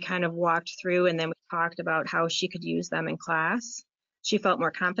and we kind of walked through and then we talked about how she could use them in class, she felt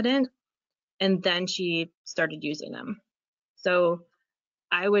more confident and then she started using them. So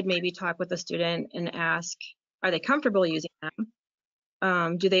I would maybe talk with the student and ask, are they comfortable using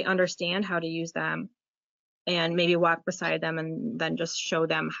them? Do they understand how to use them? And maybe walk beside them and then just show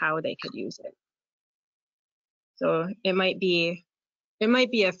them how they could use it. So it might be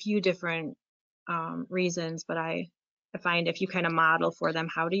a few different reasons, but I find if you kind of model for them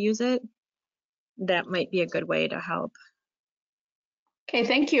how to use it, that might be a good way to help. Okay,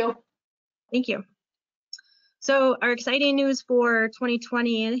 thank you. Thank you. So our exciting news for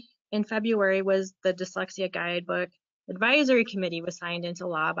 2020 in February was the Dyslexia Guidebook Advisory Committee was signed into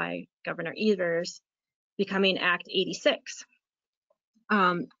law by Governor Evers, becoming Act 86.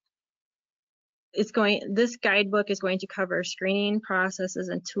 This guidebook is going to cover screening processes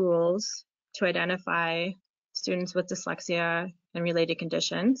and tools to identify students with dyslexia and related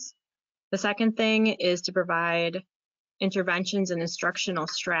conditions. The second thing is to provide interventions and instructional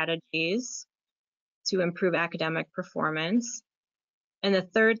strategies to improve academic performance. And the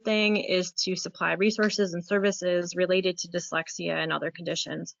third thing is to supply resources and services related to dyslexia and other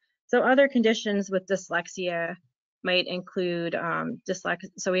conditions. So other conditions with dyslexia might include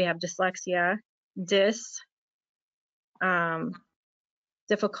so we have dyslexia,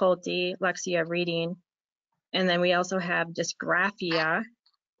 difficulty, lexia, reading, and then we also have dysgraphia.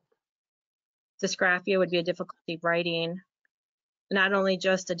 Dysgraphia would be a difficulty writing, not only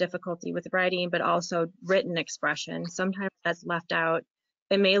just a difficulty with writing, but also written expression. Sometimes that's left out.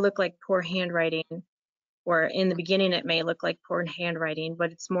 It may look like poor handwriting, or in the beginning it may look like poor handwriting,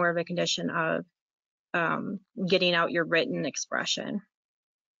 but it's more of a condition of getting out your written expression.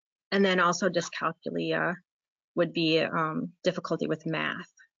 And then also dyscalculia would be difficulty with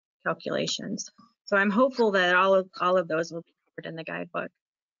math calculations. So I'm hopeful that all of those will be covered in the guidebook.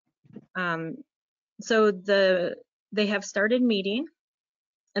 So they have started meeting,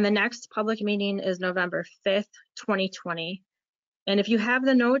 and the next public meeting is November 5th, 2020. And if you have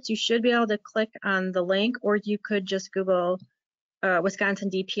the notes, you should be able to click on the link, or you could just Google Wisconsin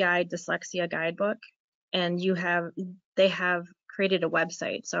DPI Dyslexia Guidebook, and they have created a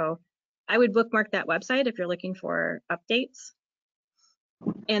website. So I would bookmark that website if you're looking for updates.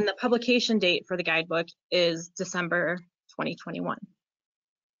 And the publication date for the guidebook is December 2021.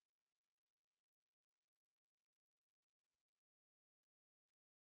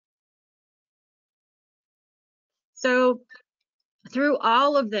 So through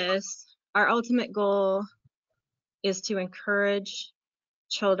all of this, our ultimate goal is to encourage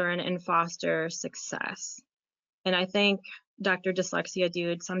children and foster success. And I think Dr. Dyslexia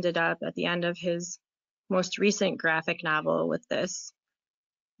Dude summed it up at the end of his most recent graphic novel with this.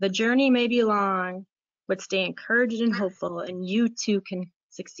 The journey may be long, but stay encouraged and hopeful, and you too can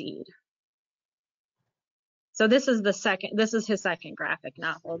succeed. So this is his second graphic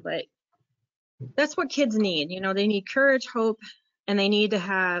novel, but that's what kids need. You know, they need courage, hope, and they need to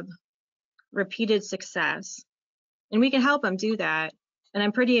have repeated success. And we can help them do that. And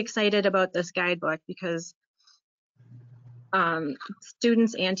I'm pretty excited about this guidebook because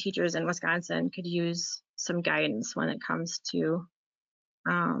students and teachers in Wisconsin could use some guidance when it comes to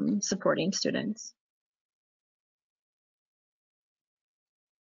supporting students.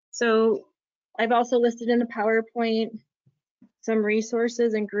 So I've also listed in the PowerPoint some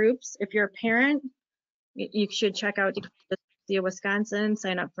resources and groups. If you're a parent, you should check out Dyslexia Wisconsin,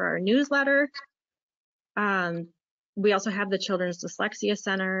 sign up for our newsletter. We also have the Children's Dyslexia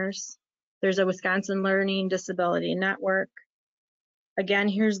Centers. There's a Wisconsin Learning Disability Network. Again,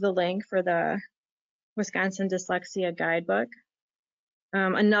 here's the link for the Wisconsin Dyslexia Guidebook.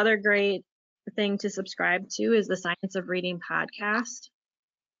 Another great thing to subscribe to is the Science of Reading podcast.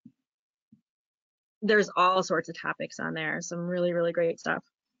 There's all sorts of topics on there, some really, really great stuff.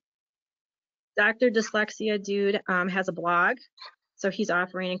 Dr. Dyslexia Dude has a blog, so he's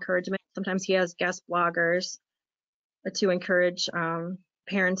offering encouragement. Sometimes he has guest bloggers to encourage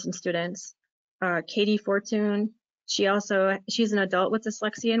parents and students. Katie Fortune, she's an adult with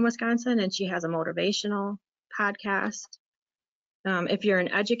dyslexia in Wisconsin, and she has a motivational podcast. If you're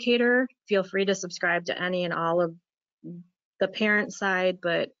an educator, feel free to subscribe to any and all of the parent side,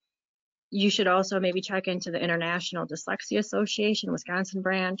 but you should also maybe check into the International Dyslexia Association, Wisconsin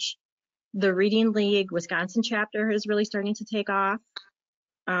branch. The Reading League Wisconsin chapter is really starting to take off.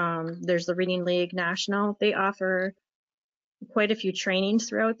 There's the Reading League National. They offer quite a few trainings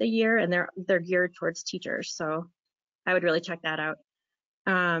throughout the year, and they're geared towards teachers. So I would really check that out.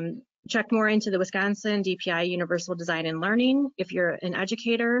 Check more into the Wisconsin DPI Universal Design and Learning. If you're an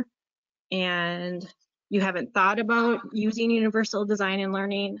educator and you haven't thought about using Universal Design and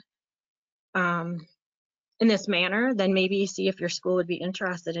Learning in this manner, then maybe see if your school would be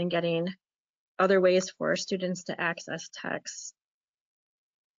interested in getting other ways for students to access text.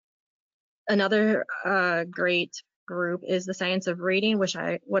 Another great group is the Science of Reading,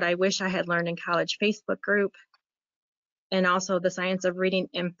 what I wish I had learned in college Facebook group, and also the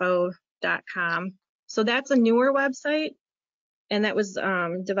scienceofreadinginfo.com. So that's a newer website, and that was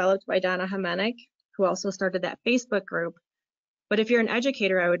developed by Donna Hemenik, who also started that Facebook group. But if you're an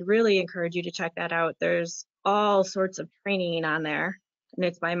educator, I would really encourage you to check that out. There's all sorts of training on there, and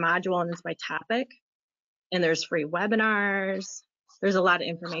it's by module and it's by topic, and there's free webinars. There's a lot of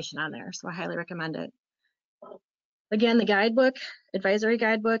information on there, so I highly recommend it. Again, the guidebook, advisory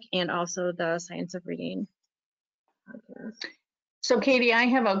guidebook, and also the Science of Reading podcast. So Katie, I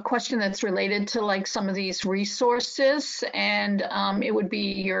have a question that's related to like some of these resources, and it would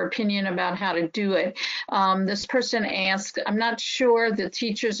be your opinion about how to do it. This person asked, I'm not sure the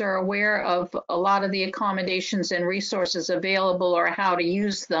teachers are aware of a lot of the accommodations and resources available or how to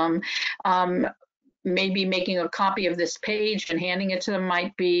use them. Maybe making a copy of this page and handing it to them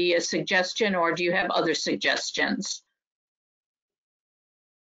might be a suggestion, or do you have other suggestions?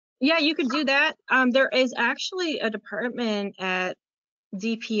 Yeah, you could do that. There is actually a department at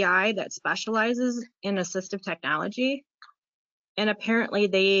DPI that specializes in assistive technology, and apparently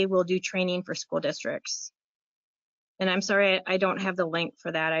they will do training for school districts. And I'm sorry, I don't have the link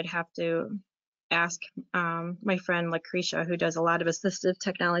for that. I'd have to ask my friend Lucretia, who does a lot of assistive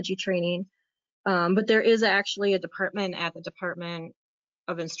technology training. But there is actually a department at the Department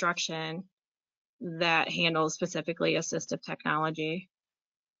of Instruction that handles specifically assistive technology.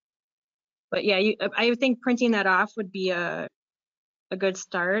 But yeah, I think printing that off would be a good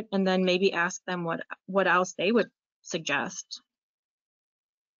start, and then maybe ask them what else they would suggest.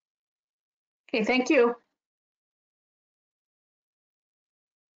 Okay, thank you.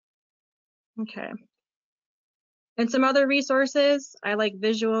 Okay. And some other resources, I like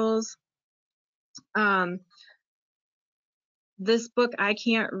visuals. This book, I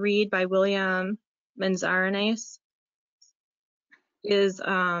Can't Read by William Manzanares is,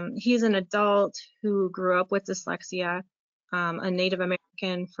 he's an adult who grew up with dyslexia, a Native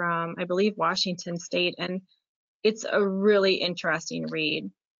American from, I believe, Washington State, and it's a really interesting read.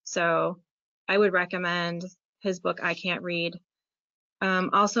 So I would recommend his book, I Can't Read.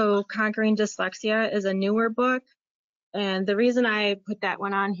 Also, Conquering Dyslexia is a newer book, and the reason I put that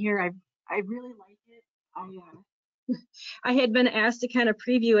one on here, I really like it. I had been asked to kind of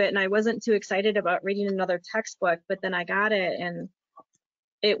preview it, and I wasn't too excited about reading another textbook, but then I got it, and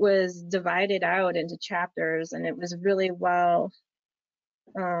it was divided out into chapters, and it was really well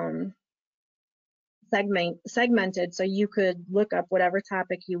segmented, so you could look up whatever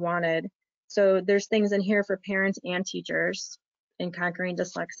topic you wanted. So there's things in here for parents and teachers in Conquering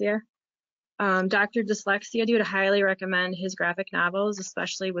Dyslexia. Dr. Dyslexia Dude, I highly recommend his graphic novels,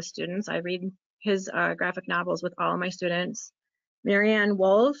 especially with students. I read his graphic novels with all of my students. Marianne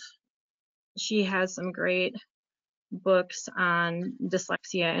Wolf, she has some great books on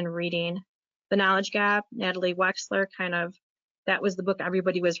dyslexia and reading. The Knowledge Gap, Natalie Wexler, that was the book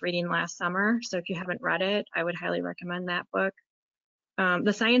everybody was reading last summer. So if you haven't read it, I would highly recommend that book.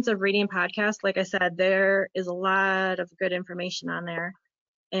 The Science of Reading podcast, like I said, there is a lot of good information on there.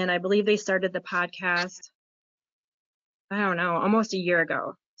 And I believe they started the podcast, I don't know, almost a year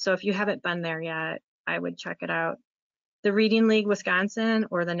ago. So if you haven't been there yet, I would check it out. The Reading League Wisconsin,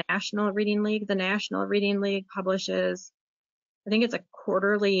 or the National Reading League. The National Reading League publishes, I think it's a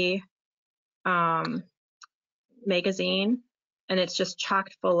quarterly magazine, and it's just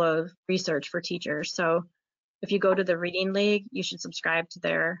chock full of research for teachers. So if you go to the Reading League, you should subscribe to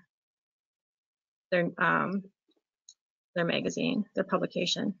their magazine, their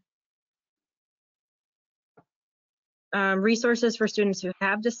publication. Resources for students who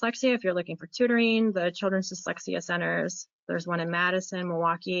have dyslexia. If you're looking for tutoring, the Children's Dyslexia Centers. There's one in Madison,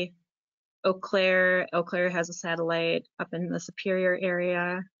 Milwaukee, Eau Claire. Eau Claire has a satellite up in the Superior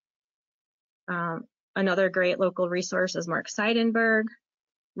area. Another great local resource is Mark Seidenberg,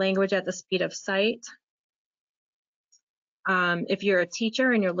 Language at the Speed of Sight. If you're a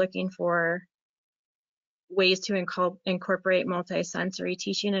teacher and you're looking for ways to incorporate multisensory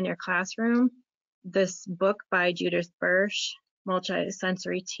teaching in your classroom, this book by Judith Birch,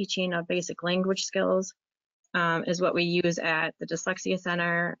 Multisensory Teaching of Basic Language Skills, is what we use at the Dyslexia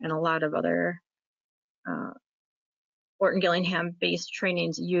Center, and a lot of other Orton Gillingham based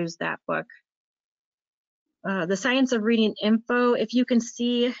trainings use that book. The Science of Reading info, if you can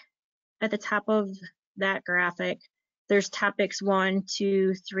see at the top of that graphic, there's topics 1,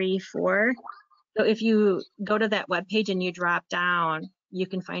 2, 3, 4. So if you go to that webpage and you drop down, you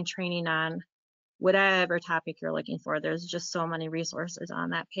can find training on whatever topic you're looking for. There's just so many resources on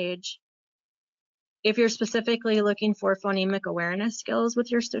that page. If you're specifically looking for phonemic awareness skills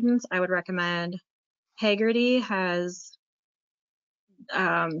with your students, I would recommend Haggerty has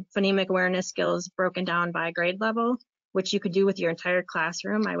phonemic awareness skills broken down by grade level, which you could do with your entire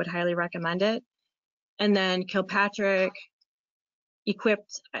classroom. I would highly recommend it. And then Kilpatrick it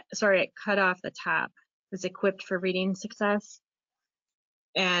cut off the top, is Equipped for Reading Success.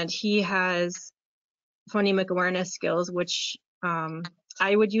 And he has phonemic awareness skills, which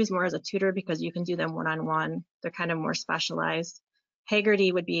I would use more as a tutor because you can do them one-on-one. They're kind of more specialized.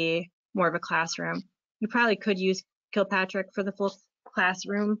 Haggerty would be more of a classroom. You probably could use Kilpatrick for the full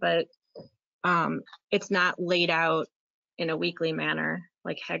classroom, but it's not laid out in a weekly manner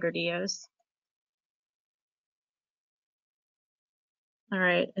like Haggerty is. All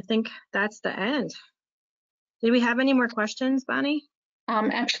right, I think that's the end. Did we have any more questions, Bonnie?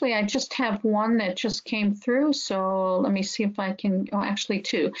 Actually, I just have one that just came through, so let me see if I can, actually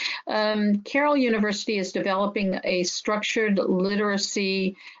two. Carroll University is developing a structured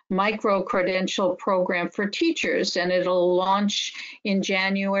literacy micro-credential program for teachers, and it'll launch in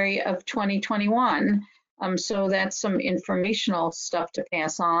January of 2021. So that's some informational stuff to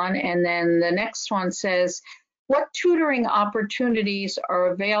pass on. And then the next one says, what tutoring opportunities are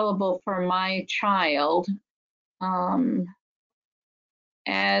available for my child?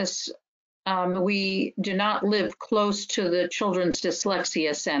 As we do not live close to the Children's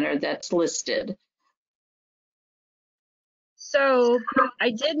Dyslexia Center that's listed. So I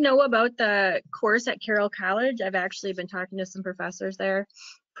did know about the course at Carroll College. I've actually been talking to some professors there.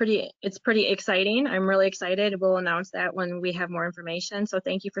 It's pretty exciting. I'm really excited. We'll announce that when we have more information. So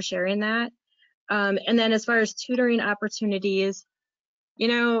thank you for sharing that. And then as far as tutoring opportunities, you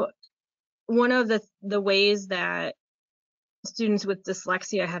know, one of the ways that students with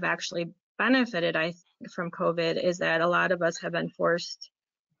dyslexia have actually benefited, I think, from COVID is that a lot of us have been forced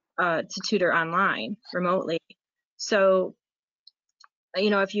to tutor online, remotely. So,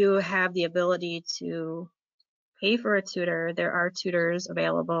 you know, if you have the ability to pay for a tutor, there are tutors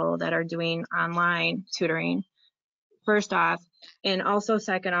available that are doing online tutoring, first off. And also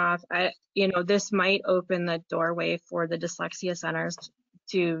second off, this might open the doorway for the dyslexia centers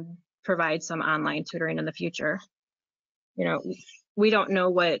to provide some online tutoring in the future. You know, we don't know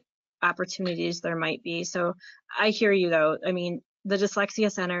what opportunities there might be. So I hear you though. I mean, the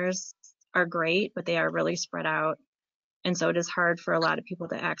dyslexia centers are great, but they are really spread out. And so it is hard for a lot of people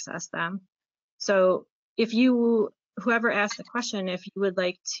to access them. So if whoever asked the question, if you would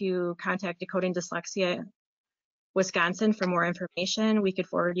like to contact Decoding Dyslexia Wisconsin for more information, we could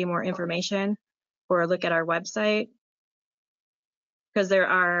forward you more information, or look at our website, because there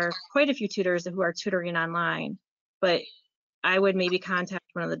are quite a few tutors who are tutoring online. But I would maybe contact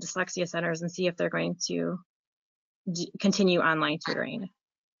one of the dyslexia centers and see if they're going to continue online tutoring.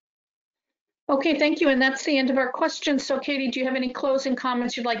 Okay, thank you. And that's the end of our questions. So Katie, do you have any closing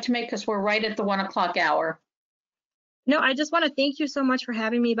comments you'd like to make? Because we're right at the 1 o'clock hour. No, I just want to thank you so much for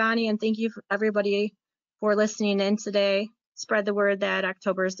having me, Bonnie, and thank you for everybody for listening in today. Spread the word that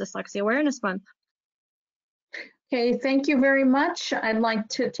October is Dyslexia Awareness Month. Okay, thank you very much. I'd like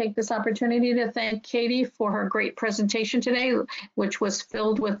to take this opportunity to thank Katie for her great presentation today, which was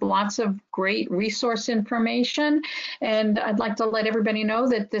filled with lots of great resource information. And I'd like to let everybody know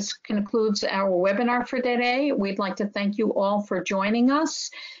that this concludes our webinar for today. We'd like to thank you all for joining us.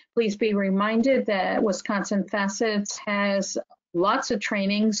 Please be reminded that Wisconsin Facets has lots of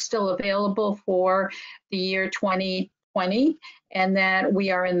trainings still available for the year 2020, and that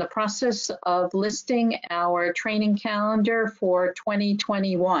we are in the process of listing our training calendar for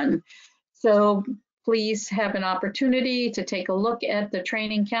 2021. So please have an opportunity to take a look at the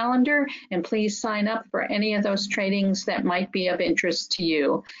training calendar, and please sign up for any of those trainings that might be of interest to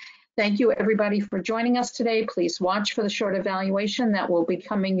you. Thank you, everybody, for joining us today. Please watch for the short evaluation that will be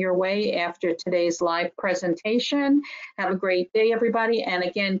coming your way after today's live presentation. Have a great day, everybody. And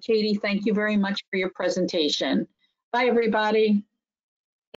again, Katie, thank you very much for your presentation. Bye, everybody.